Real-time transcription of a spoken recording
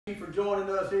Thank you for joining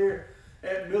us here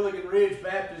at Milligan Ridge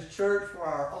Baptist Church for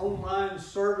our online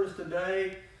service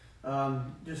today.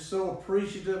 Just so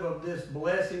appreciative of this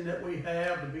blessing that we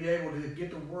have to be able to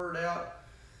get the word out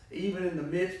even in the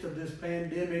midst of this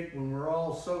pandemic when we're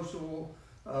all social,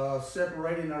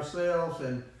 separating ourselves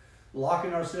and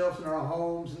locking ourselves in our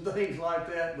homes and things like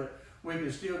that, but we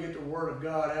can still get the word of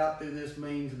God out through this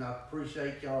means, and I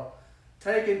appreciate y'all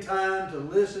taking time to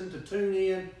listen, to tune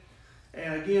in.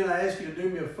 And again, I ask you to do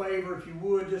me a favor, if you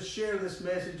would, just share this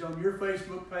message on your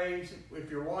Facebook page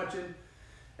if you're watching,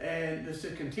 and just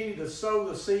to continue to sow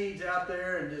the seeds out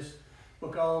there, and just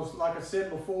because, like I said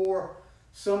before,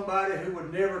 somebody who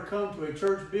would never come to a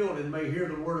church building may hear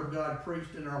the Word of God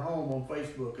preached in their home on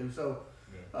Facebook. And so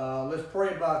let's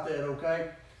pray about that,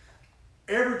 okay?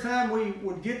 Every time we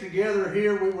would get together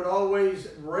here, we would always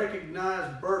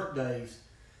recognize birthdays.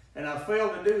 And I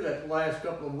failed to do that the last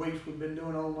couple of weeks. We've been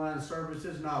doing online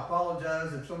services, and I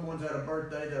apologize if someone's had a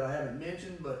birthday that I haven't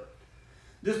mentioned. But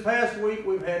this past week,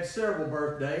 we've had several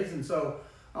birthdays, and so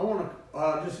I want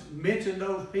to just mention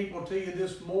those people to you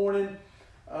this morning.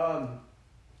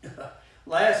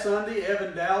 Last Sunday,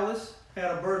 Evan Dallas had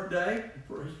a birthday.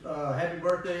 Happy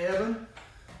birthday, Evan.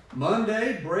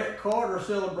 Monday, Brett Carter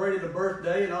celebrated a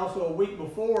birthday, and also a week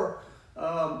before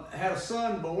had a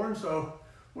son born. So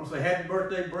I want to say happy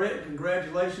birthday, Brett, and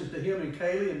congratulations to him and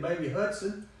Kaylee and baby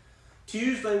Hudson.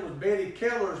 Tuesday was Betty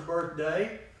Keller's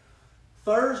birthday.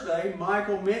 Thursday,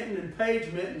 Michael Minton and Paige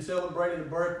Minton celebrated a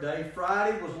birthday.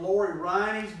 Friday was Lori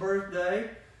Riney's birthday.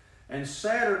 And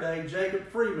Saturday, Jacob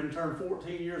Freeman turned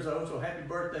 14 years old, so happy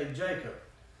birthday, Jacob.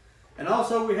 And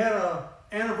also we had an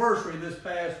anniversary this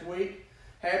past week.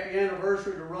 Happy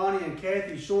anniversary to Ronnie and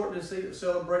Kathy Shortnessy that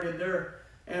celebrated their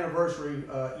anniversary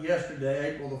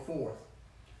yesterday, April the 4th.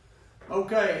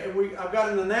 Okay, I've got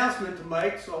an announcement to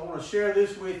make, so I want to share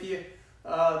this with you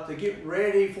to get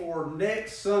ready for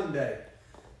next Sunday.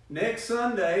 Next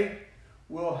Sunday,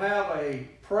 we'll have a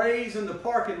praise in the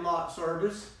parking lot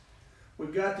service.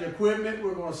 We've got the equipment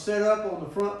we're going to set up on the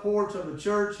front porch of the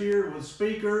church here with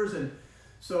speakers, and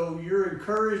so you're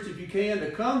encouraged, if you can,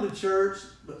 to come to church,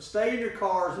 but stay in your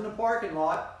cars in the parking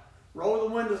lot, roll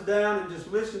the windows down, and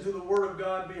just listen to the Word of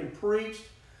God being preached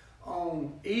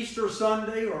on Easter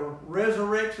Sunday, or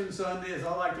Resurrection Sunday as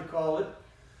I like to call it.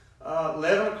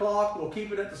 11 o'clock, we'll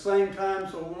keep it at the same time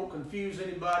so we won't confuse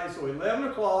anybody. So 11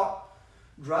 o'clock,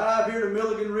 drive here to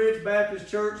Milligan Ridge Baptist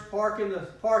Church, park in the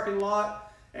parking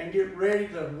lot, and get ready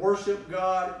to worship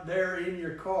God there in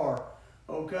your car.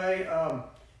 Okay?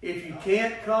 If you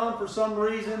can't come for some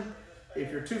reason,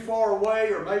 if you're too far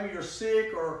away, or maybe you're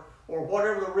sick, or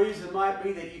whatever the reason might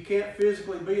be that you can't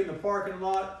physically be in the parking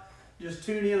lot, just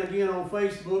tune in again on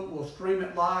Facebook. We'll stream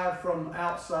it live from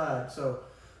outside. So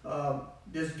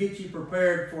just get you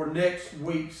prepared for next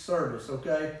week's service,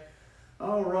 okay?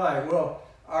 All right. Well,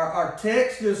 our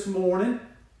text this morning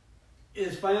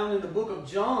is found in the book of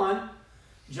John,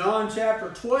 John chapter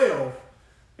 12.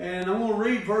 And I'm going to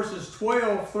read verses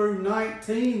 12 through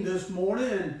 19 this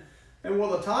morning. And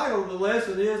well, the title of the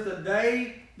lesson is The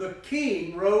Day the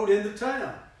King Rode into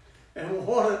Town. And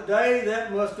what a day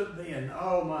that must have been.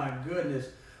 Oh my goodness.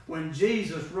 When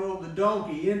Jesus rode the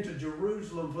donkey into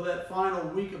Jerusalem for that final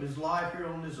week of his life here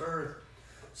on this earth.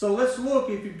 So let's look,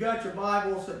 if you've got your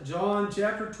Bibles, at John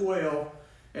chapter 12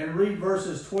 and read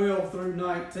verses 12 through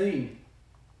 19.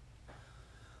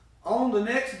 On the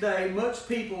next day, much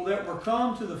people that were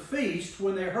come to the feast,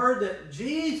 when they heard that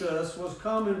Jesus was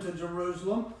coming to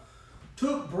Jerusalem,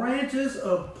 took branches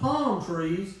of palm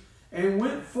trees and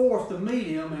went forth to meet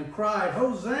him, and cried,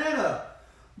 Hosanna!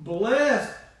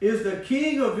 Blessed is the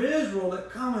King of Israel that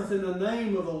cometh in the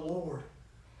name of the Lord.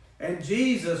 And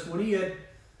Jesus, when he had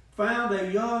found a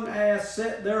young ass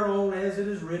set thereon, as it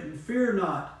is written, Fear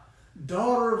not,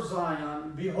 daughter of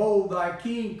Zion, behold, thy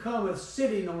King cometh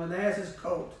sitting on an ass's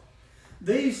colt.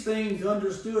 These things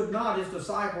understood not his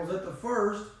disciples at the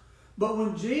first, but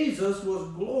when Jesus was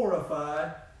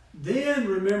glorified, then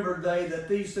remembered they that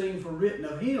these things were written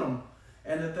of him,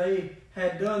 and that they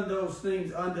had done those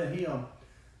things unto him.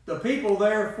 The people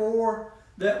therefore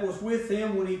that was with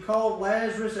him when he called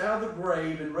Lazarus out of the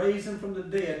grave and raised him from the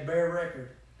dead bear record.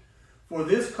 For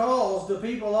this cause the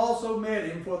people also met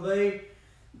him, for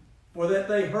that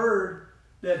they heard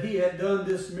that he had done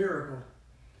this miracle.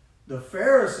 The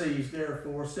Pharisees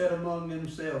therefore said among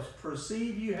themselves,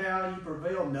 Perceive you how ye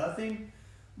prevail nothing?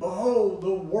 Behold,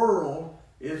 the world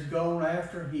is gone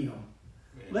after him.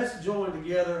 Amen. Let's join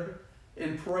together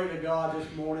and pray to God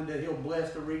this morning that he'll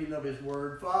bless the reading of his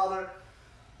word. Father,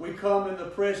 we come in the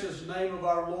precious name of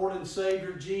our Lord and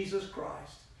Savior, Jesus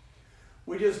Christ.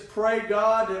 We just pray,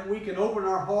 God, that we can open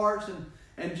our hearts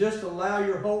and just allow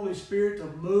your Holy Spirit to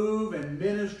move and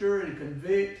minister and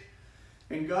convict.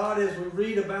 And God, as we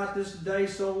read about this day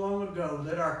so long ago,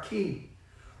 that our King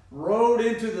rode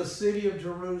into the city of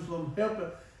Jerusalem, help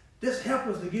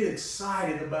us to get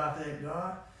excited about that,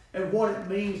 God, and what it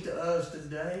means to us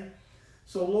today.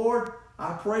 So, Lord,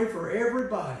 I pray for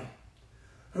everybody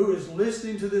who is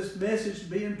listening to this message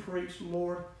being preached,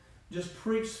 Lord. Just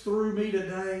preach through me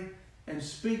today and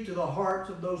speak to the hearts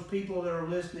of those people that are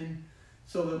listening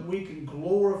so that we can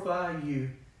glorify you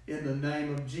in the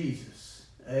name of Jesus.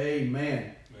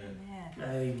 Amen. Amen.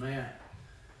 Amen.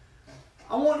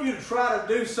 I want you to try to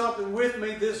do something with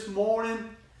me this morning,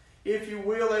 if you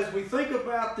will, as we think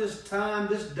about this time,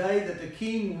 this day that the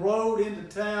King rode into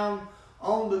town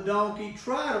on the donkey.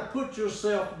 Try to put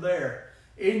yourself there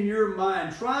in your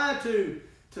mind. Try to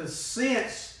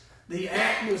sense the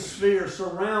atmosphere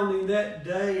surrounding that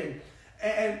day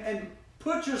and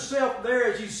put yourself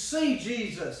there as you see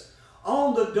Jesus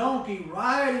on the donkey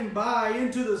riding by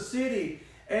into the city,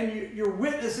 and you're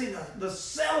witnessing the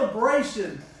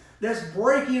celebration that's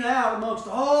breaking out amongst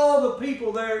all the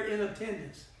people there in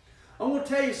attendance. I want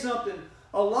to tell you something.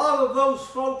 A lot of those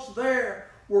folks there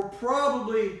were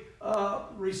probably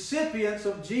recipients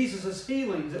of Jesus'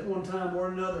 healings at one time or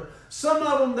another. Some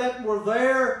of them that were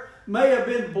there may have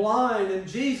been blind, and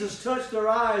Jesus touched their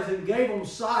eyes and gave them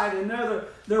sight, and now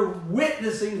they're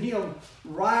witnessing him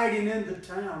riding into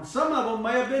town. Some of them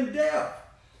may have been deaf,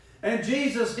 and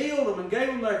Jesus healed them and gave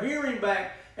them their hearing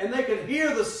back, and they could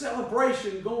hear the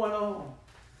celebration going on.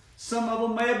 Some of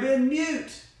them may have been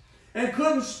mute and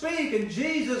couldn't speak, and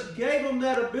Jesus gave them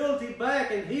that ability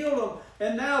back and healed them,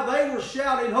 and now they were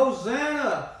shouting,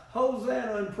 Hosanna,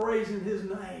 Hosanna, and praising his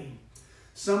name.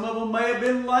 Some of them may have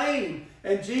been lame,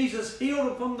 and Jesus healed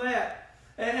them from that,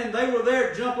 and they were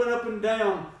there jumping up and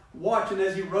down, watching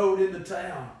as he rode into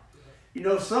town. You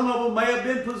know, some of them may have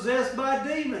been possessed by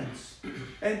demons,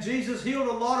 and Jesus healed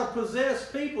a lot of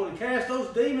possessed people and cast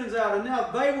those demons out, and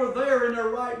now they were there in their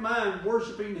right mind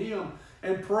worshiping him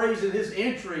and praising his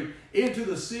entry into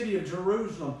the city of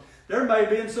Jerusalem. There may have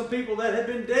been some people that had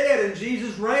been dead, and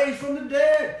Jesus raised from the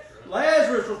dead.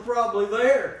 Lazarus was probably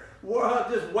there,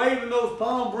 just waving those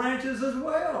palm branches as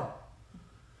well.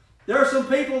 There are some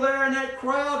people there in that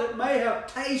crowd that may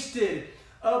have tasted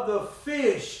of the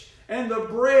fish and the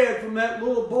bread from that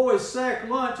little boy's sack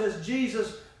lunch as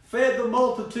Jesus fed the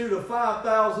multitude of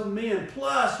 5,000 men,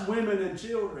 plus women and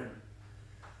children.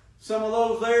 Some of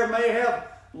those there may have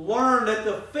learned at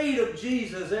the feet of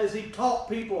Jesus as he taught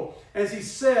people, as he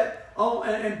sat on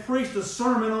and preached a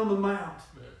sermon on the mount.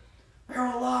 There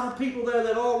are a lot of people there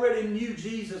that already knew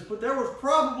Jesus, but there was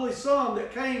probably some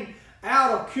that came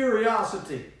out of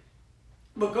curiosity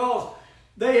because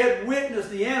they had witnessed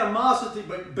the animosity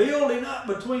building up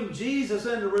between Jesus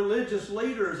and the religious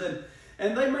leaders,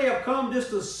 and they may have come just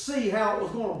to see how it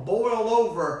was going to boil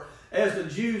over as the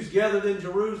Jews gathered in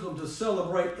Jerusalem to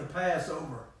celebrate the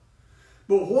Passover.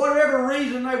 But whatever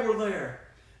reason they were there,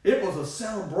 it was a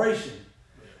celebration.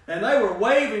 And they were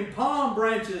waving palm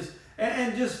branches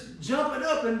and just jumping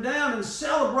up and down and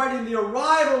celebrating the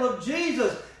arrival of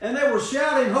Jesus. And they were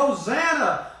shouting,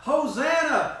 Hosanna,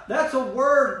 Hosanna. That's a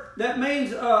word that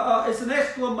means, it's an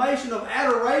exclamation of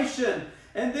adoration.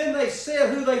 And then they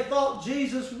said who they thought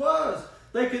Jesus was.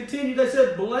 They continued, they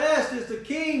said, blessed is the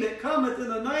King that cometh in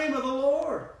the name of the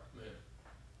Lord. Amen.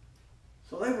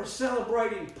 So they were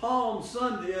celebrating Palm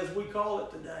Sunday, as we call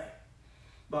it today,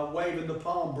 by waving the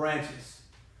palm branches.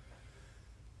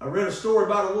 I read a story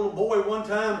about a little boy one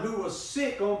time who was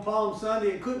sick on Palm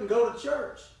Sunday and couldn't go to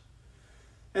church.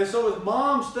 And so his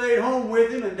mom stayed home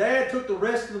with him, and Dad took the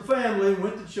rest of the family and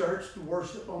went to church to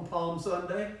worship on Palm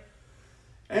Sunday.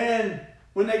 And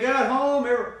when they got home,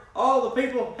 all the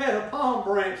people had a palm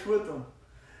branch with them.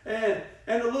 And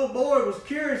the little boy was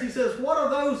curious. He says, what are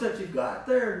those that you've got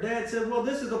there? And Dad said, well,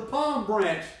 this is a palm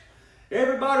branch.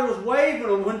 Everybody was waving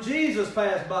them when Jesus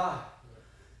passed by.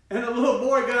 And the little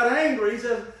boy got angry. He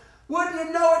says, wouldn't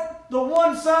you know it? The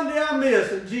one Sunday I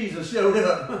missed and Jesus showed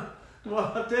up.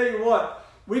 Well, I'll tell you what,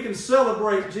 we can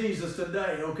celebrate Jesus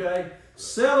today, okay?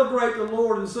 Celebrate the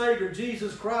Lord and Savior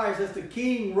Jesus Christ as the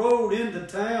King rode into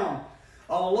town.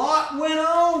 A lot went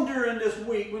on during this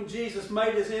week when Jesus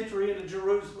made his entry into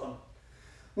Jerusalem.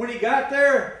 When he got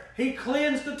there, he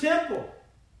cleansed the temple.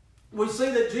 We see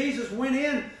that Jesus went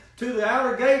in to the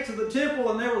outer gates of the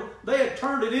temple, and they had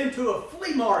turned it into a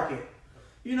flea market.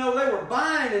 You know, they were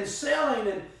buying and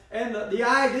selling, and the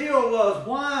idea was,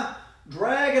 why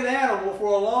drag an animal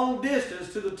for a long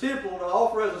distance to the temple to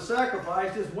offer as a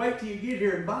sacrifice? Just wait till you get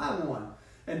here and buy one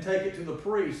and take it to the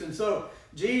priest. And so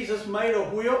Jesus made a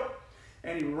whip,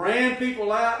 and he ran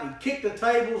people out, and he kicked the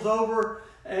tables over,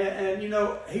 And you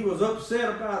know, he was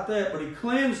upset about that, but he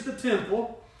cleansed the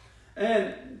temple.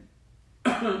 And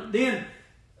then,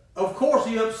 of course,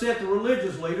 he upset the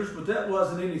religious leaders, but that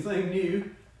wasn't anything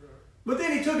new. But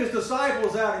then he took his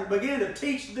disciples out and began to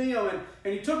teach them,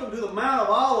 and he took them to the Mount of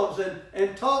Olives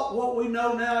and taught what we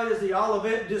know now as the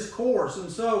Olivet Discourse. And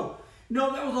so, you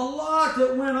know, there was a lot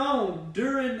that went on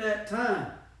during that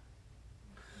time.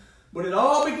 But it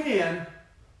all began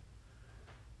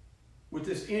with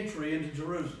this entry into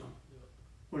Jerusalem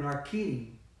when our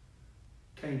King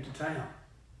came to town.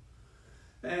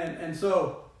 And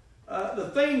so the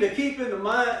thing to keep in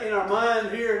our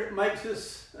mind here that makes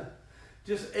this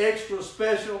just extra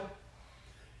special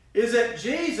is that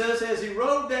Jesus, as he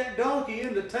rode that donkey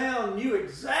into town, knew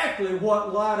exactly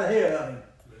what lied ahead of him.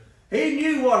 He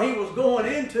knew what he was going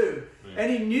into,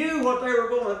 and he knew what they were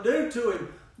going to do to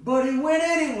him, but he went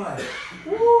anyway.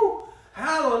 Woo!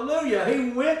 Hallelujah.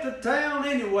 He went to town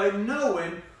anyway,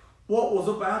 knowing what was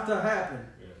about to happen.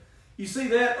 Yeah. You see,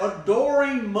 that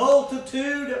adoring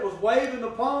multitude that was waving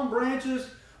the palm branches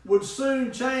would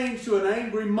soon change to an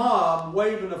angry mob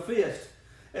waving a fist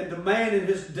and demanding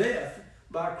his death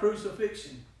by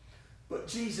crucifixion. But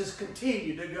Jesus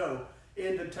continued to go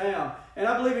into town. And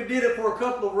I believe he did it for a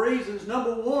couple of reasons.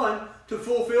 Number one, to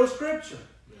fulfill Scripture.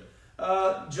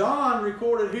 Yeah. John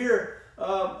recorded here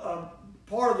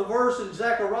part of the verse in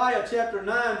Zechariah chapter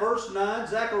 9, verse 9.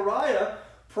 Zechariah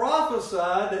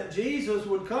prophesied that Jesus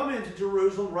would come into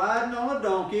Jerusalem riding on a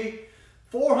donkey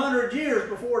 400 years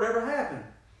before it ever happened.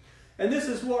 And this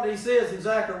is what he says in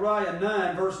Zechariah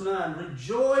 9, verse 9.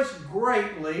 Rejoice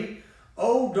greatly,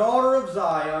 O daughter of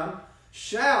Zion.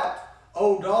 Shout,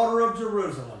 O daughter of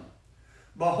Jerusalem.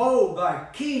 Behold, thy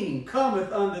king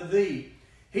cometh unto thee.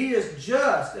 He is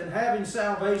just and having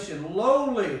salvation,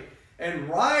 lowly, and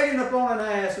riding upon an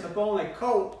ass, and upon a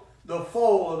colt, the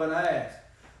foal of an ass.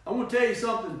 I'm going to tell you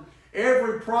something.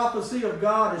 Every prophecy of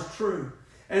God is true.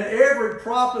 And every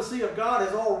prophecy of God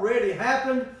has already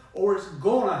happened, or it's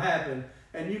going to happen.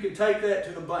 And you can take that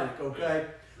to the bank, okay?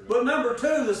 But number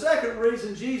two, the second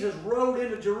reason Jesus rode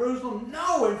into Jerusalem,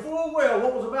 knowing full well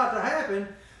what was about to happen,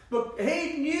 but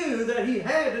he knew that he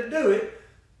had to do it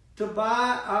to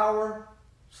buy our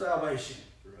salvation.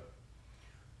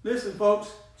 Listen,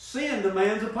 folks, sin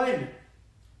demands a payment.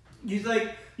 You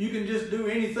think you can just do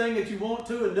anything that you want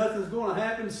to and nothing's going to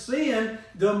happen? Sin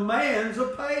demands a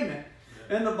payment.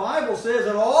 And the Bible says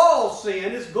that all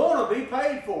sin is going to be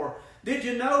paid for. Did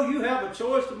you know you have a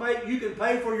choice to make? You can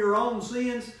pay for your own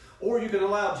sins, or you can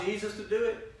allow Jesus to do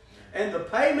it. And the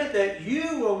payment that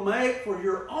you will make for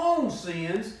your own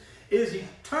sins is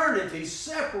eternity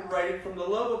separated from the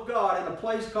love of God in a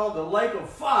place called the lake of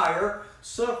fire,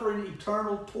 suffering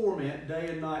eternal torment day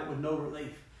and night with no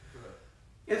relief.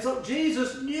 Right. And so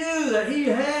Jesus knew that he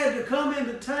had to come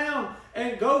into town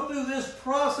and go through this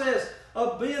process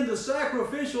of being the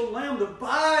sacrificial lamb to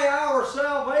buy our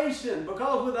salvation,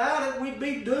 because without it we'd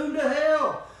be doomed to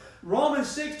hell. Romans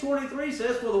 6:23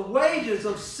 says, for the wages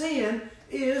of sin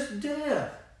is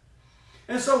death.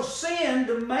 And so sin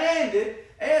demanded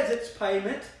as its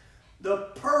payment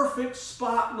the perfect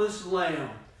spotless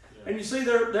lamb. Yeah. And you see,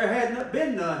 there had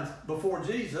been none before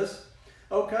Jesus.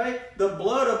 Okay? The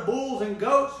blood of bulls and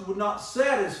goats would not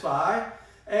satisfy.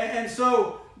 And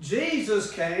so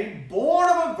Jesus came, born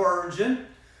of a virgin,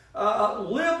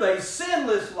 lived a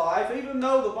sinless life, even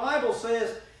though the Bible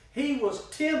says he was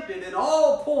tempted in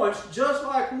all points just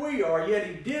like we are, yet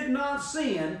he did not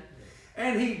sin.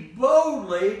 And he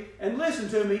boldly, and listen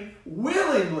to me,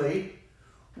 willingly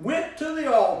went to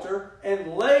the altar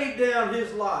and laid down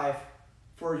his life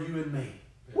for you and me.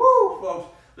 Woo,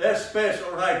 folks, that's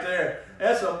special right there.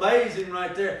 That's amazing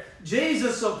right there.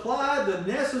 Jesus supplied the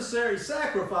necessary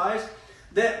sacrifice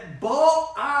that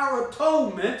bought our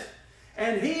atonement,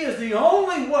 and he is the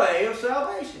only way of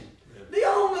salvation. The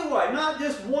only way, not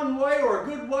just one way or a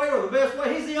good way or the best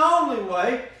way. He's the only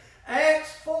way.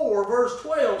 Acts 4 verse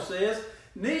 12 says,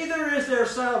 neither is there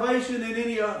salvation in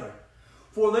any other,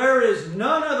 for there is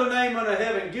none other name under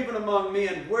heaven given among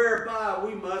men whereby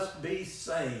we must be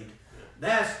saved.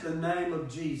 That's the name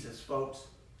of Jesus, folks.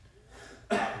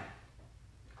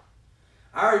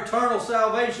 Our eternal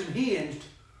salvation hinged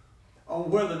on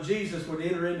whether Jesus would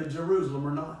enter into Jerusalem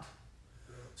or not.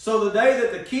 So the day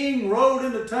that the king rode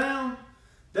into town,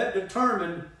 that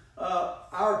determined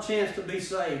our chance to be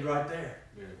saved right there.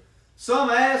 Yeah. Some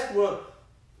ask, well,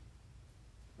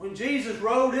 when Jesus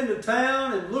rode into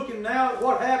town and looking now at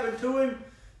what happened to him,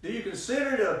 do you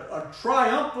consider it a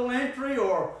triumphal entry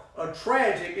or a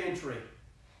tragic entry?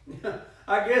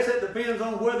 I guess it depends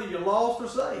on whether you're lost or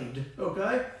saved,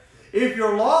 okay? If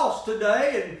you're lost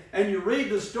today and you read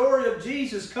the story of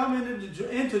Jesus coming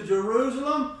into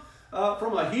Jerusalem,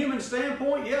 from a human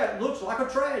standpoint, yeah, it looks like a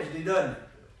tragedy, doesn't it?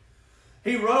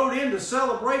 He rode in to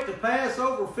celebrate the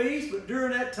Passover feast, but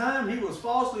during that time he was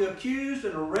falsely accused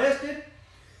and arrested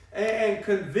and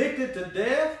convicted to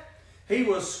death. He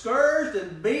was scourged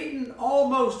and beaten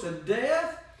almost to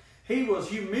death. He was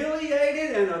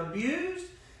humiliated and abused.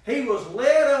 He was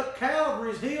led up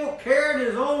Calvary's hill, carried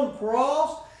his own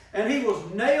cross, and he was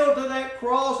nailed to that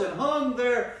cross and hung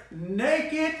there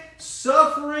naked,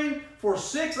 suffering for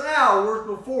 6 hours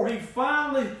before he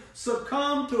finally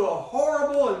succumbed to a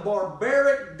horrible and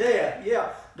barbaric death.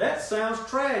 Yeah, that sounds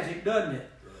tragic, doesn't it?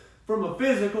 From a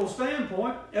physical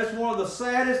standpoint, that's one of the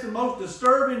saddest and most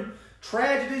disturbing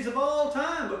tragedies of all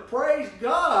time. But praise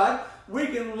God, we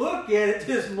can look at it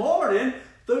this morning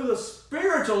through the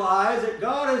spiritual eyes that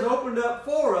God has opened up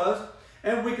for us,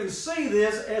 and we can see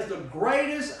this as the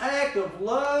greatest act of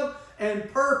love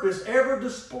and purpose ever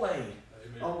displayed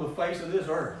on the face of this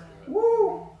earth.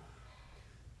 Woo!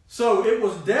 So it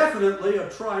was definitely a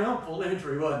triumphal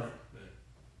entry, wasn't it?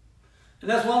 And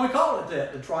that's why we call it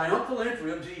that, the triumphal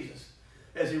entry of Jesus,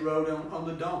 as he rode on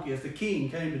the donkey, as the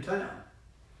king came to town.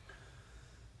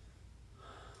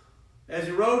 As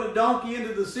he rode a donkey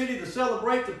into the city to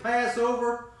celebrate the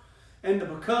Passover and to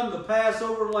become the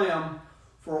Passover lamb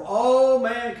for all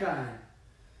mankind,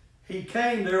 he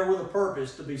came there with a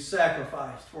purpose to be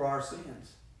sacrificed for our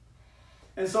sins.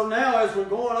 And so now as we're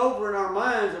going over in our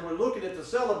minds and we're looking at the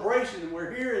celebration and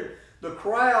we're hearing the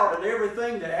crowd and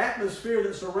everything, the atmosphere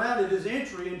that surrounded his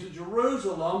entry into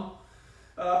Jerusalem,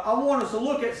 I want us to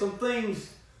look at some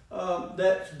things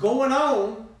that's going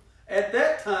on at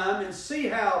that time and see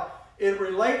how it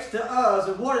relates to us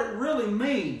and what it really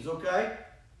means, okay?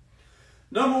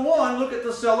 Number one, look at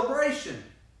the celebration.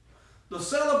 The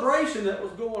celebration that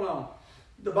was going on.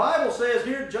 The Bible says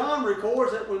here, John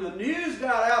records that when the news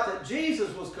got out that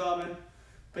Jesus was coming,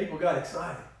 people got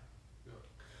excited. Yeah.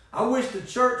 I wish the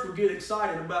church would get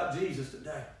excited about Jesus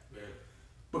today. Yeah.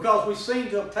 Because we seem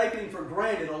to have taken him for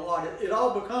granted a lot. It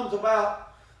all becomes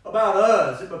about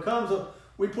us. It becomes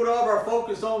we put all of our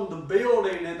focus on the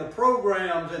building and the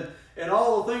programs and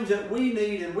all the things that we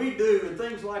need and we do and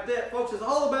things like that. Folks, it's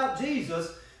all about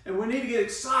Jesus, and we need to get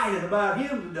excited about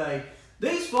him today.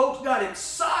 These folks got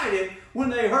excited when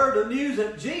they heard the news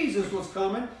that Jesus was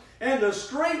coming, and the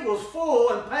street was full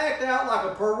and packed out like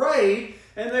a parade,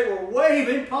 and they were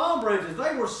waving palm branches.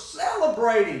 They were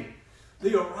celebrating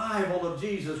the arrival of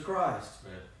Jesus Christ.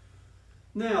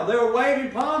 Man. Now, they were waving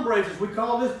palm branches. We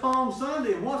call this Palm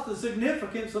Sunday. And what's the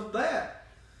significance of that?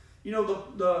 You know,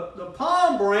 the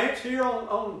palm branch here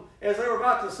on as they were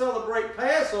about to celebrate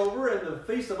Passover and the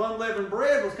Feast of Unleavened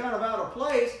Bread was kind of out of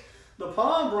place. The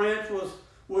palm branch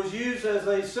was used as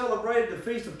they celebrated the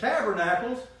Feast of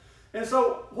Tabernacles. And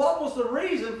so what was the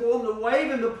reason for them to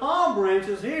waving the palm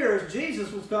branches here as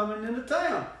Jesus was coming into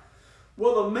town?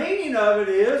 Well, the meaning of it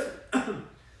is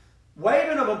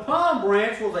waving of a palm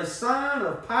branch was a sign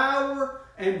of power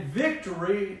and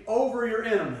victory over your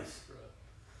enemies.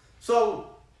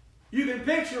 So you can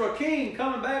picture a king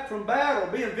coming back from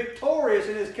battle, being victorious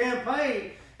in his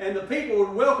campaign, and the people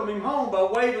would welcome him home by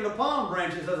waving the palm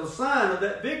branches as a sign of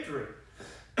that victory.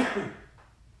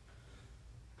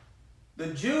 The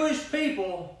Jewish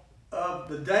people of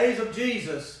the days of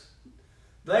Jesus,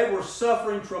 they were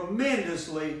suffering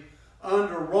tremendously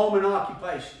under Roman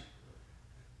occupation.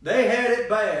 They had it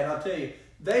bad, I'll tell you.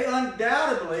 They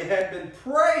undoubtedly had been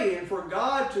praying for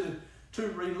God to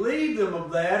relieve them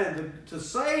of that and to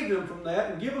save them from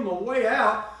that and give them a way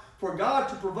out, for God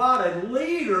to provide a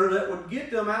leader that would get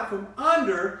them out from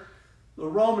under the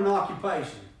Roman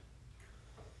occupation.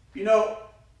 You know,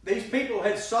 these people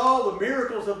had saw the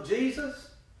miracles of Jesus.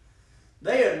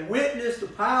 They had witnessed the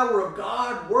power of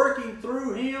God working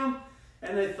through him,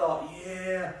 and they thought,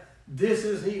 yeah, this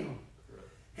is him.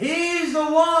 He's the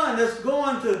one that's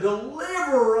going to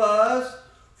deliver us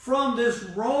from this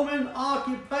Roman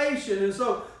occupation. And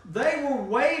so they were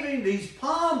waving these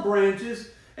palm branches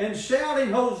and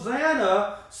shouting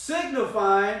Hosanna,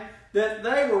 signifying that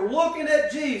they were looking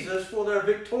at Jesus for their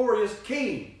victorious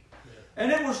king. Yeah.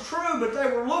 And it was true, but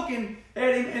they were looking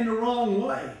at him in the wrong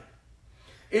way.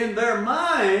 In their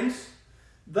minds,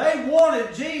 they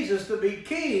wanted Jesus to be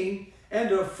king and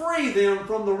to free them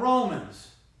from the Romans.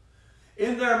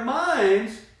 In their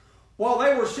minds, while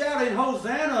they were shouting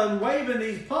Hosanna and waving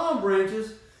these palm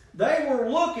branches, they were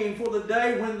looking for the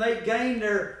day when they gained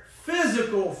their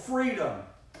physical freedom.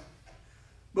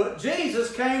 But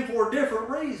Jesus came for a different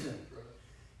reason.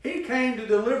 He came to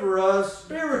deliver us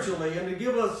spiritually and to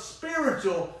give us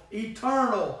spiritual,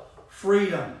 eternal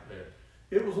freedom.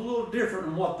 it was a little different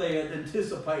than what they had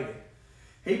anticipated.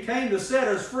 He came to set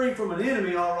us free from an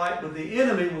enemy, all right, but the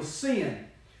enemy was sin.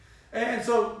 And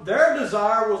so their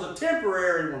desire was a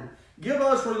temporary one. Give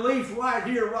us relief right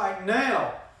here, right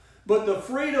now. But the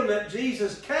freedom that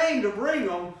Jesus came to bring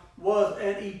them was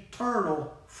an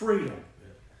eternal freedom.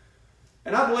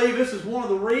 And I believe this is one of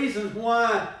the reasons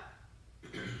why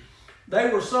they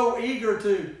were so eager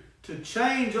to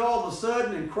change all of a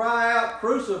sudden and cry out,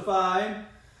 crucify him,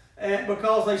 and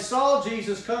because they saw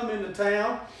Jesus come into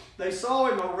town. They saw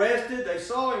him arrested. They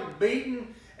saw him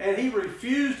beaten. And he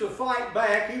refused to fight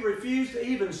back. He refused to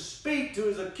even speak to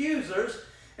his accusers.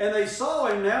 And they saw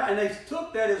him now, and they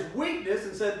took that as weakness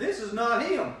and said, this is not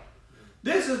him.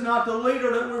 This is not the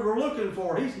leader that we were looking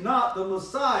for. He's not the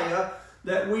Messiah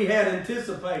that we had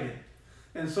anticipated.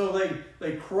 And so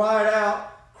they cried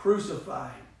out, crucify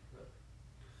him.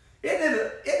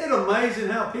 Isn't it amazing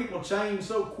how people change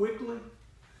so quickly?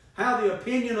 How the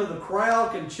opinion of the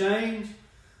crowd can change?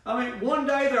 I mean, one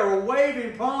day they were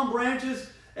waving palm branches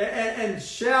and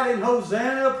shouting,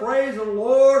 Hosanna, praise the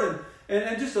Lord.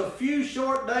 And just a few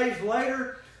short days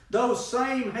later, those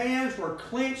same hands were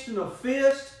clenched in a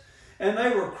fist. And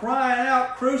they were crying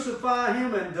out, crucify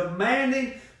him, and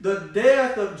demanding the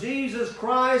death of Jesus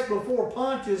Christ before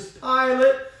Pontius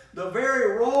Pilate, the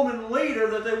very Roman leader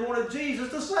that they wanted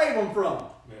Jesus to save them from.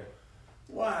 Yeah.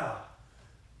 Wow.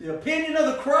 The opinion of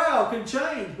the crowd can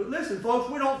change. But listen,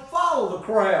 folks, we don't follow the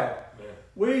crowd. Yeah.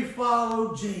 We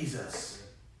follow Jesus.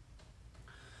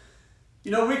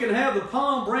 You know, we can have the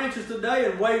palm branches today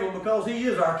and wave them because he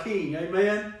is our King.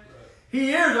 Amen? Right.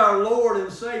 He is our Lord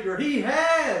and Savior. He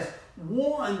has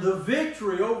won the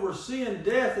victory over sin,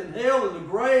 death, and hell, and the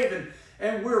grave.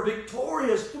 And we're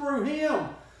victorious through him.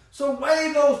 So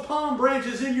wave those palm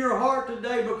branches in your heart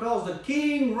today because the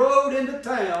King rode into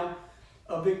town,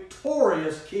 a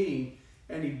victorious King,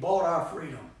 and he bought our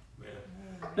freedom. Man.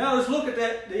 Now let's look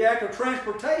at the act of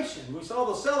transportation. We saw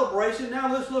the celebration.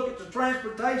 Now let's look at the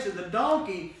transportation, the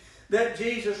donkey that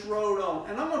Jesus rode on.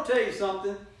 And I'm going to tell you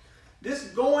something. This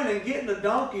going and getting the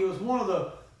donkey was one of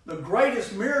the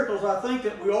greatest miracles I think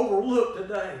that we overlook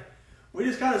today. We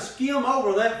just kind of skim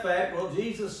over that fact. Well,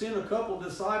 Jesus sent a couple of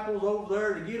disciples over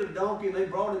there to get a donkey, and they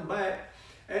brought him back.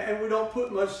 And we don't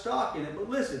put much stock in it. But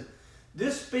listen,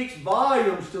 this speaks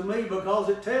volumes to me because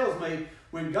it tells me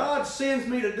when God sends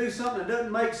me to do something that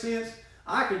doesn't make sense,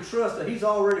 I can trust that he's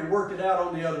already worked it out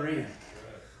on the other end. Right.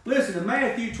 Listen to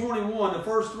Matthew 21, the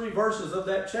first 3 verses of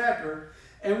that chapter.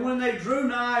 And when they drew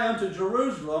nigh unto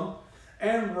Jerusalem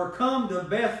and were come to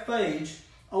Bethphage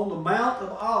on the Mount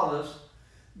of Olives,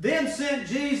 then sent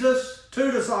Jesus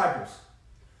 2 disciples,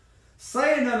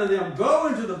 saying unto them, Go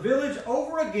into the village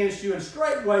over against you, and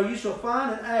straightway you shall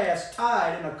find an ass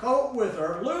tied and a colt with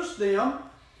her. Loose them,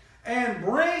 and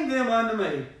bring them unto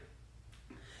me.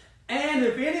 And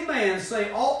if any man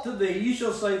say aught to thee, you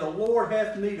shall say, The Lord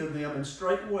hath need of them, and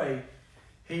straightway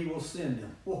he will send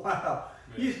them. Wow.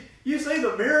 You see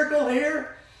the miracle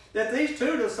here? That these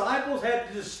 2 disciples had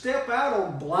to just step out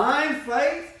on blind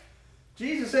faith?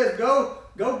 Jesus says, Go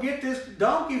get this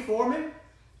donkey for me.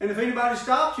 And if anybody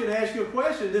stops you and asks you a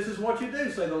question, this is what you do.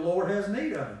 Say, the Lord has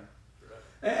need of him.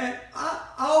 Right. And I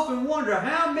often wonder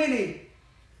how many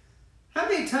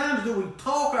times do we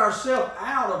talk ourselves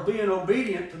out of being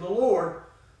obedient to the Lord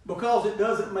because it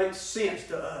doesn't make sense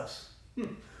to us.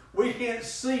 We can't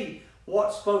see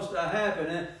what's supposed to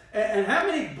happen. And how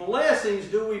many blessings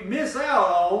do we miss out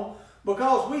on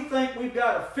because we think we've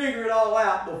got to figure it all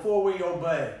out before we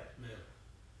obey?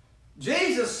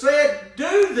 Jesus said,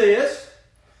 do this.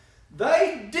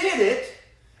 They did it,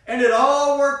 and it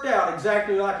all worked out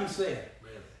exactly like he said.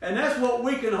 And that's what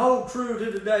we can hold true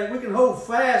to today. We can hold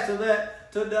fast to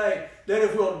that today. That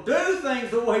if we'll do things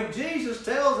the way Jesus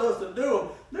tells us to do them,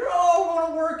 they're all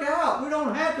going to work out. We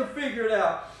don't have to figure it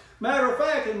out. Matter of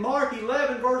fact, in Mark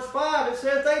 11, verse 5, it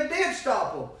says they did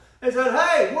stop them. They said,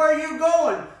 hey, where are you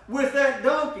going with that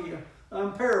donkey?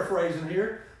 I'm paraphrasing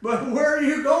here. But where are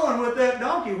you going with that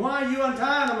donkey? Why are you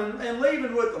untying them and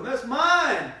leaving with them? That's mine.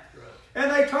 Right. And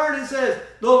they turned and says,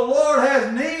 the Lord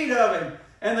has need of him.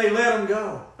 And they let him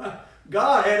go.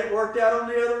 God had it worked out on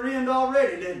the other end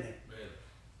already, didn't he? Man.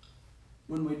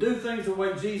 When we do things the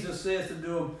way Jesus says to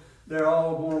do them, they're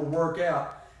all going to work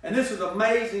out. And this is an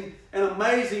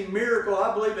amazing miracle.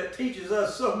 I believe it teaches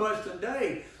us so much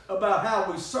today about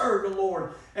how we serve the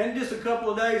Lord. And just a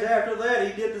couple of days after that,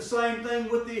 he did the same thing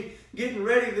with the getting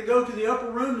ready to go to the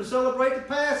upper room to celebrate the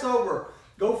Passover.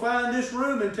 Go find this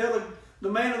room and tell the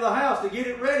man of the house to get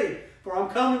it ready, for I'm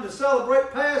coming to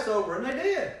celebrate Passover. And they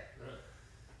did. Right.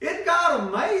 Isn't God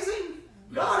amazing?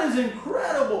 God is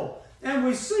incredible. And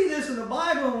we see this in the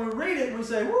Bible and we read it and we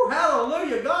say, whoa,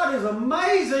 hallelujah, God is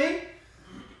amazing.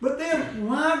 But then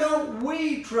why don't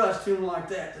we trust him like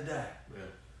that today? Yeah.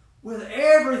 With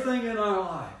everything in our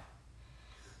life.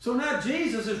 So now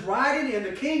Jesus is riding and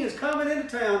the king is coming into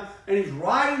town and he's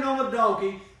riding on a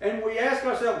donkey, and we ask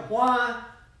ourselves, why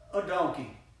a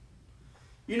donkey?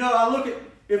 You know, I look at,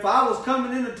 if I was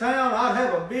coming into town, I'd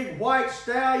have a big white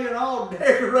stallion all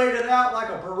decorated out like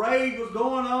a parade was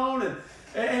going on,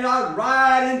 and I'd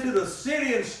ride into the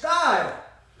city in style.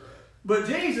 But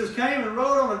Jesus came and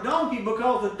rode on a donkey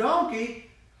because the donkey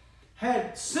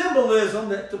had symbolism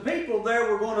that the people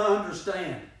there were going to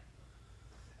understand.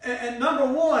 And number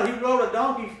one, he rode a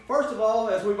donkey, first of all,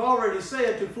 as we've already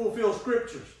said, to fulfill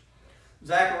scriptures.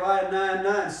 Zechariah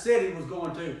 9:9 said he was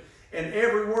going to. And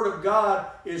every word of God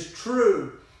is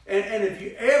true. And if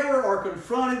you ever are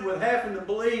confronted with having to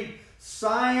believe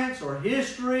science or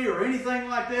history or anything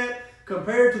like that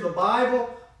compared to the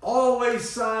Bible, always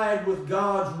side with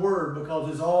God's word because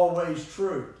it's always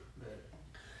true.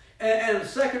 And the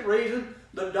second reason,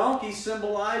 the donkey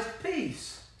symbolized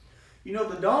peace. You know,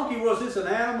 the donkey was just an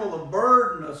animal, a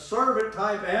burden, a servant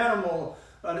type animal,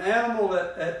 an animal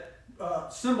that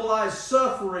symbolized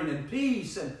suffering and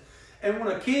peace. And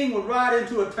when a king would ride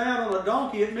into a town on a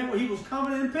donkey, it meant he was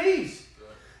coming in peace.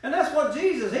 And that's what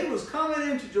Jesus, he was coming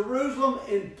into Jerusalem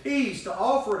in peace to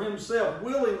offer himself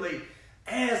willingly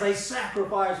as a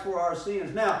sacrifice for our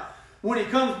sins. Now, when he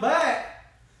comes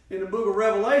back in the book of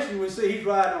Revelation, we see he's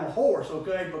riding on a horse,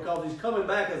 okay, because he's coming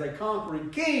back as a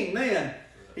conquering king then.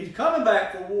 He's coming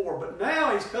back for war, but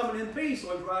now he's coming in peace,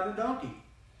 so he's riding a donkey.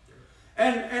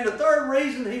 And the third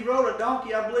reason he rode a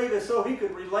donkey, I believe, is so he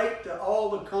could relate to all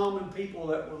the common people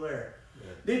that were there.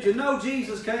 Yeah. Did you know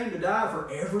Jesus came to die for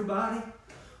everybody?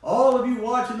 All of you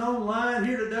watching online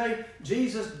here today,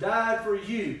 Jesus died for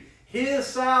you. His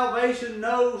salvation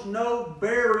knows no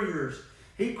barriers.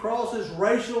 He crosses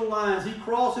racial lines. He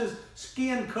crosses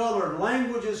skin color,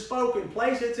 languages spoken,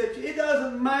 places, etc. It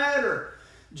doesn't matter.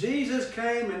 Jesus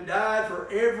came and died for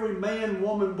every man,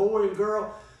 woman, boy, and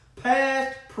girl,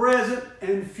 past, present,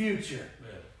 and future.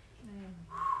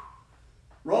 Yeah.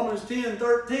 Romans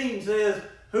 10:13 says,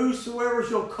 whosoever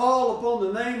shall call upon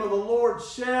the name of the Lord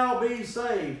shall be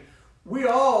saved. We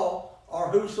all are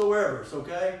whosoever's,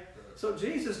 okay? So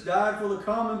Jesus died for the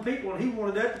common people, and he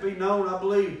wanted that to be known, I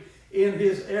believe, in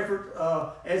his effort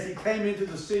as he came into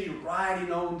the city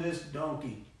riding on this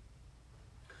donkey.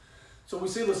 So we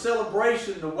see the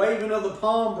celebration, the waving of the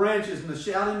palm branches, and the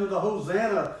shouting of the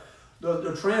Hosanna,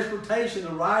 the transportation,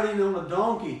 the riding on a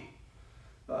donkey.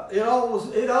 It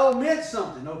all meant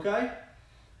something, okay?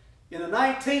 In the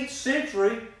 19th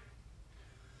century,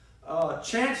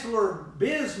 Chancellor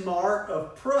Bismarck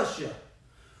of Prussia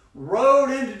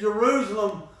rode into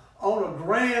Jerusalem on a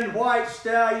grand white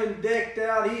stallion decked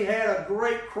out. He had a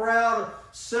great crowd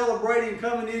celebrating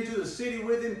coming into the city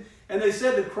with him. And they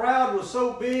said the crowd was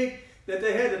so big that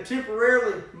they had to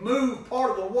temporarily move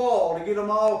part of the wall to get them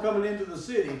all coming into the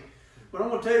city. But I'm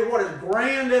going to tell you what, as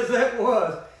grand as that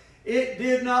was, it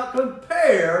did not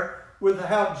compare with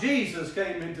how Jesus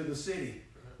came into the city,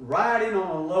 riding on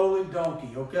a lowly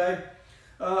donkey, okay?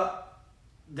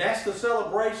 That's the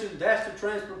celebration, that's the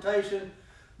transportation,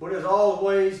 but as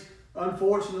always,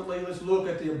 unfortunately, let's look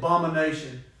at the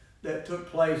abomination that took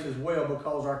place as well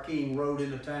because our king rode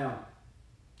into town.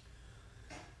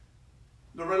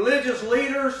 The religious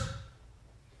leaders,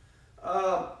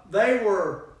 they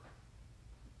were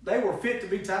fit to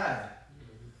be tied.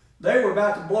 They were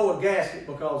about to blow a gasket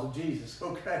because of Jesus,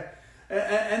 okay?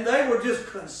 And they were just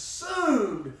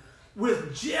consumed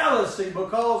with jealousy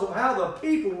because of how the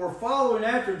people were following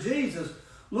after Jesus.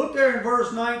 Look there in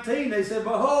verse 19. They said,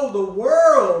 behold, the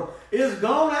world is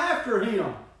gone after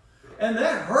him. And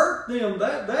that hurt them.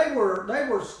 They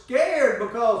were scared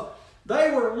because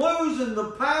they were losing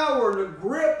the power and the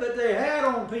grip that they had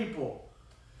on people.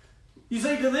 You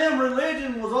see, to them,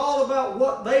 religion was all about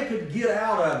what they could get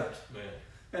out of it. Man.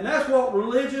 And that's what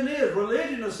religion is.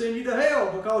 Religion will send you to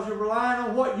hell because you're relying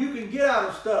on what you can get out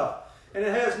of stuff. And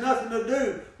it has nothing to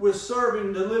do with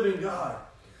serving the living God.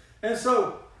 And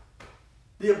so,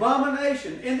 the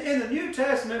abomination. In the New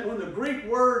Testament, when the Greek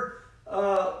word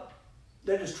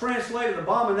that is translated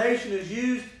abomination is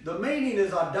used, the meaning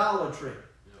is idolatry.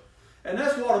 And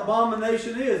that's what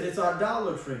abomination is. It's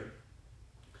idolatry.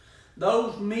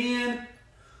 Those men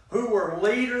who were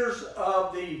leaders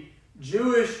of the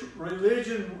Jewish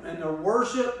religion and their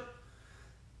worship,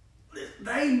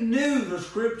 they knew the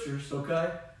scriptures,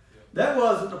 okay? That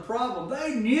wasn't the problem.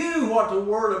 They knew what the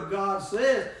Word of God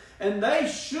says, and they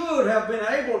should have been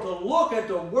able to look at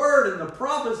the Word and the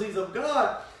prophecies of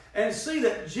God and see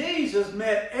that Jesus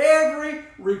met every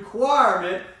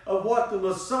requirement of what the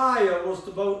Messiah was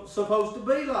supposed to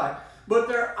be like. But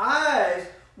their eyes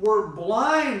were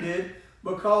blinded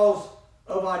because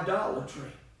of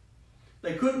idolatry.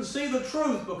 They couldn't see the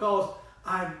truth because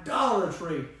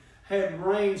idolatry had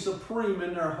reigned supreme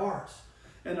in their hearts.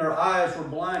 And their eyes were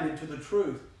blinded to the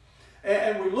truth.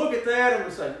 And we look at that and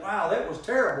we say, wow, that was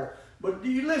terrible. But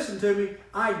do you listen to me?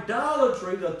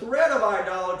 Idolatry, the threat of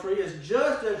idolatry, is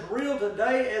just as real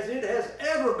today as it has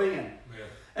ever been. Yeah.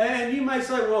 And you may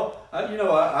say, well, I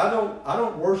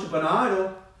don't worship an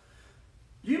idol.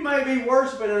 You may be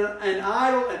worshiping an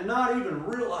idol and not even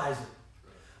realize it.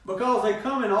 Because they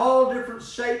come in all different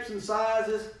shapes and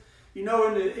sizes. You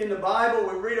know, in the Bible,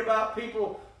 we read about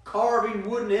people carving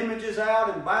wooden images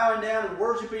out and bowing down and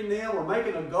worshiping them, or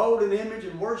making a golden image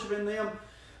and worshiping them.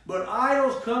 But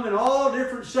idols come in all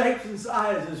different shapes and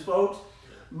sizes, folks.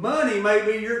 Money may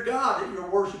be your God that you're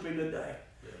worshiping today.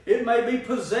 It may be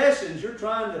possessions. You're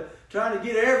trying to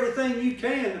get everything you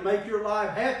can to make your life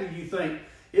happy, you think.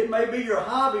 It may be your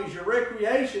hobbies, your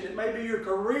recreation. It may be your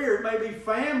career. It may be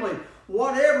family.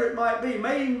 Whatever it might be. It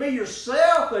may even be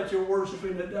yourself that you're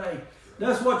worshiping today.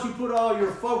 That's what you put all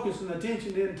your focus and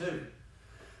attention into.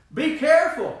 Be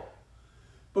careful.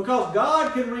 Because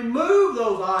God can remove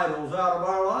those idols out of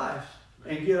our lives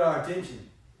and get our attention.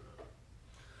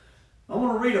 I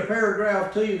want to read a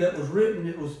paragraph to you that was written.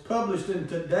 It was published in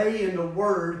Today in the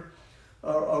Word,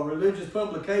 a religious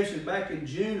publication back in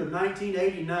June of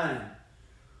 1989. It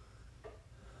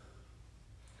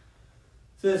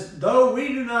says, though we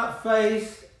do not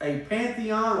face a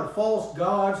pantheon of false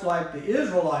gods like the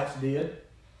Israelites did,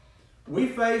 we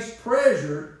face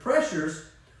pressures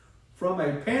from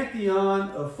a pantheon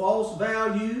of false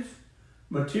values,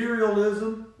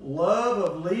 materialism, love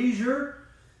of leisure,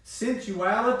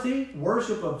 sensuality,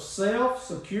 worship of self,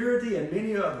 security, and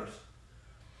many others.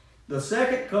 The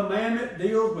second commandment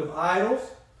deals with idols.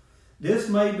 This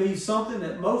may be something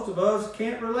that most of us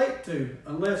can't relate to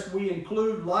unless we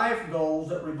include life goals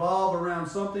that revolve around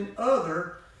something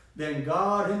other than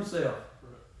God Himself.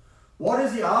 What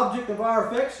is the object of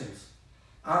our affections,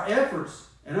 our efforts,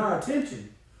 and our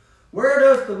attention? Where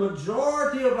does the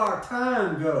majority of our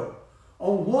time go?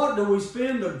 On what do we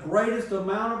spend the greatest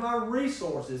amount of our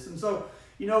resources? And so,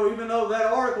 you know, even though that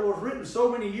article was written so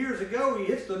many years ago, he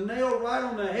hits the nail right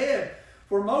on the head.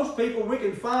 For most people, we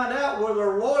can find out where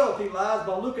their loyalty lies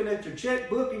by looking at your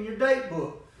checkbook and your date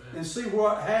book and see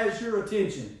what has your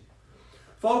attention.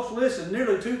 Folks, listen,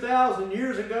 nearly 2,000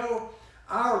 years ago,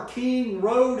 our king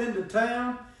rode into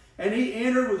town, and he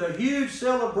entered with a huge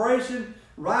celebration,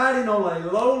 riding on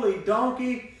a lowly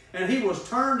donkey, and he was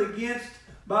turned against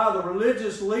by the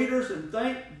religious leaders. And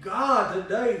thank God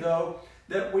today, though,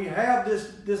 that we have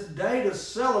this day to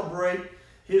celebrate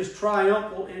his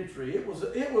triumphal entry. It was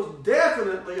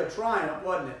definitely a triumph,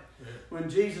 wasn't it? Yeah. When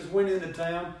Jesus went into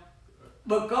town,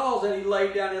 because that he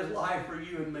laid down his life for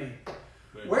you and me.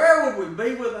 Yeah. Where would we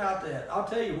be without that? I'll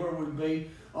tell you where we'd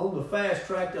be, on the fast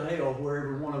track to hell, where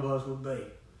every one of us would be.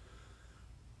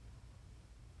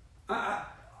 I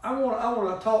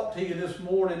want to talk to you this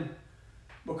morning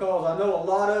because I know a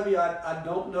lot of you, I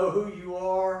don't know who you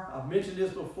are. I've mentioned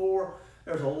this before.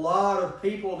 There's a lot of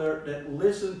people that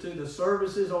listen to the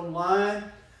services online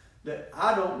that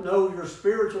I don't know your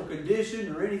spiritual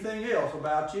condition or anything else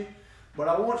about you. But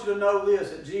I want you to know this,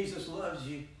 that Jesus loves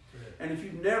you. And if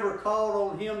you've never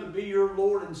called on Him to be your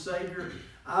Lord and Savior,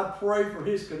 I pray for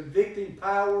His convicting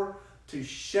power to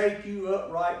shake you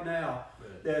up right now.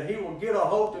 That He will get a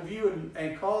hold of you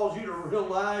and cause you to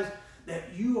realize that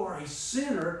you are a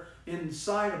sinner in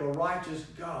sight of a righteous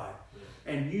God.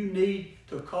 And you need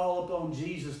to call upon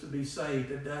Jesus to be saved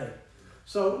today.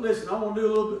 So listen, I want to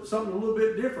do something a little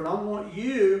bit different.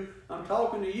 I'm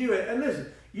talking to you. And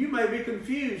listen, you may be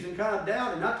confused and kind of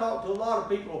doubting. I talk to a lot of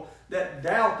people that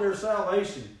doubt their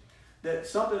salvation. That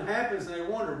something happens and they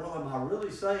wonder, well, am I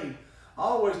really saved? I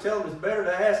always tell them it's better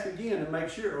to ask again and make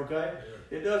sure, okay?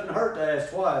 Yeah. It doesn't hurt to ask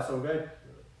twice, okay?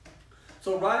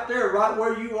 So right there, right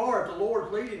where you are, if the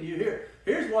Lord's leading you here,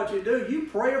 here's what you do. You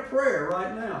pray a prayer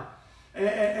right now.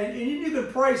 And you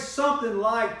can pray something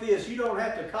like this. You don't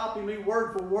have to copy me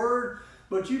word for word,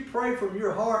 but you pray from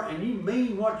your heart and you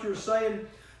mean what you're saying.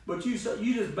 But you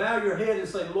just bow your head and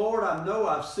say, Lord, I know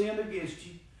I've sinned against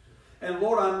you. And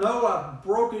Lord, I know I've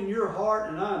broken your heart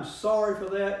and I'm sorry for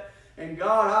that. And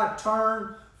God, I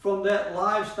turn from that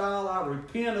lifestyle. I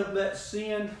repent of that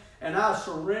sin and I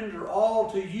surrender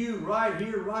all to you right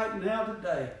here, right now,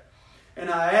 today. And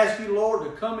I ask you, Lord,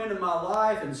 to come into my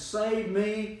life and save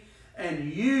me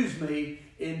and use me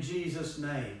in Jesus'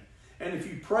 name. And if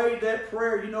you prayed that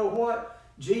prayer, you know what?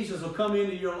 Jesus will come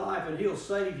into your life and He'll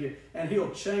save you and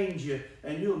He'll change you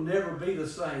and you'll never be the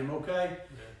same, okay?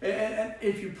 Yeah. And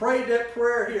if you prayed that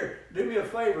prayer here, do me a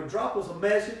favor, drop us a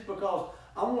message, because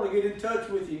I want to get in touch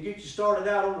with you and get you started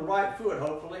out on the right foot,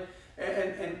 hopefully,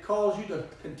 and cause you to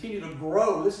continue to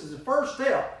grow. This is the first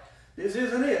step. This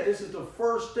isn't it. This is the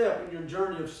first step in your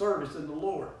journey of service in the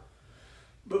Lord.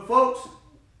 But folks,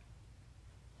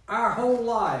 our whole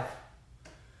life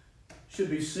should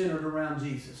be centered around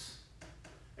Jesus.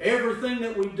 Everything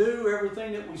that we do,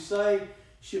 everything that we say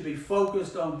should be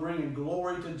focused on bringing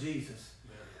glory to Jesus.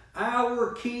 Yeah.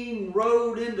 Our King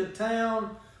rode into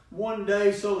town one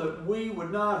day so that we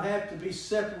would not have to be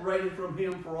separated from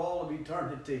Him for all of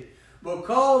eternity.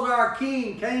 Because our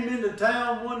King came into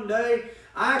town one day,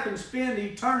 I can spend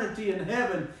eternity in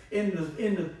heaven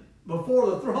before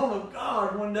the throne of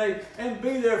God one day and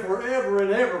be there forever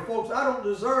and ever. Folks, I don't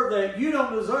deserve that. You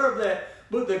don't deserve that.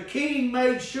 But the King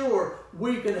made sure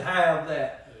we could have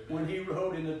that when He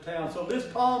rode into town. So this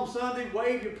Palm Sunday,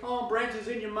 wave your palm branches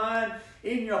in your mind,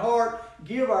 in your heart.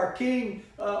 Give our King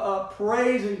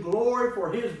praise and glory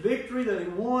for His victory that He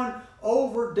won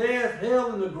over death,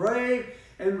 hell, and the grave.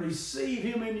 And receive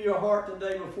Him into your heart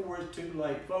today before it's too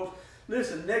late. Folks,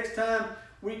 listen, next time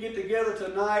we get together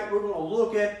tonight, we're going to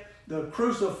look at the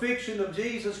crucifixion of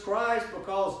Jesus Christ,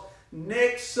 because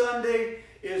next Sunday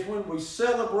is when we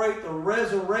celebrate the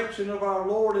resurrection of our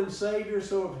Lord and Savior.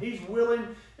 So if He's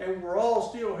willing and we're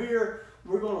all still here,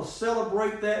 we're going to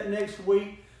celebrate that next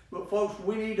week. But folks,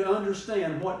 we need to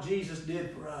understand what Jesus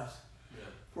did for us. Yeah.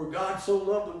 For God so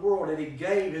loved the world that He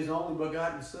gave His only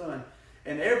begotten Son.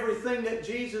 And everything that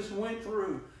Jesus went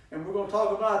through, and we're going to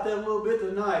talk about that a little bit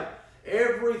tonight,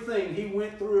 everything He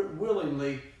went through it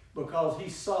willingly, because He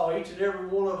saw each and every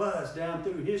one of us down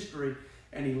through history,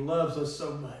 and He loves us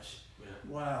so much. Yeah.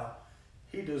 Wow.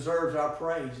 He deserves our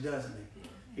praise, doesn't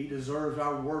He? He deserves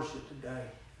our worship today.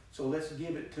 So let's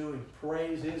give it to Him.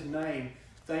 Praise His name.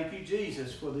 Thank you,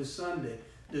 Jesus, for this Sunday,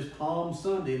 this Palm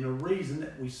Sunday, and the reason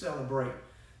that we celebrate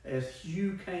as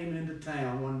You came into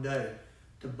town one day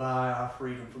to buy our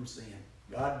freedom from sin.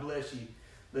 God bless you.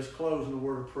 Let's close in a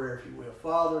word of prayer, if you will.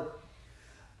 Father,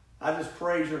 I just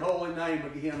praise Your holy name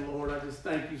again, Lord. I just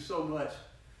thank You so much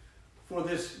for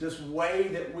this way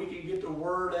that we can get the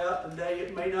word out today.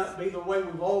 It may not be the way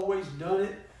we've always done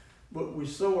it, but we're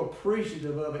so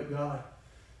appreciative of it, God.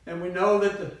 And we know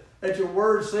that Your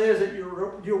word says that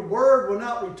your word will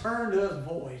not return to us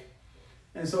void.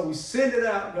 And so we send it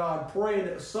out, God, praying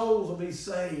that souls will be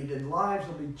saved and lives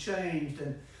will be changed,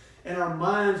 and our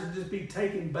minds will just be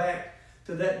taken back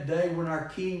to that day when our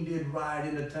King did ride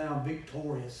into town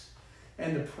victorious,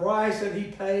 and the price that He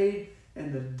paid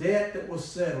and the debt that was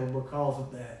settled because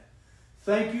of that.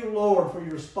 Thank You, Lord, for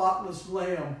Your spotless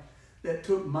Lamb that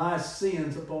took my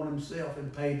sins upon Himself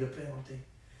and paid the penalty.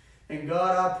 And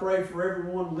God, I pray for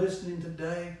everyone listening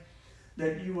today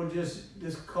that You will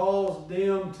just cause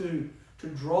them to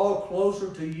draw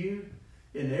closer to You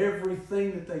in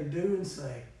everything that they do and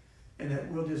say, and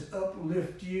that we'll just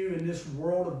uplift You in this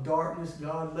world of darkness.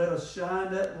 God, let us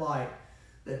shine that light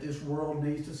that this world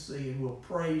needs to see, and we'll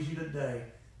praise You today.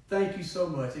 Thank You so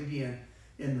much again,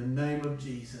 in the name of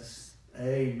Jesus.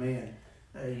 Amen.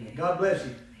 Amen. God bless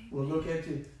you. We'll look at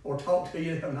you, or talk to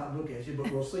you, not look at you, but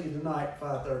we'll see you tonight at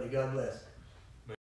 5:30. God bless.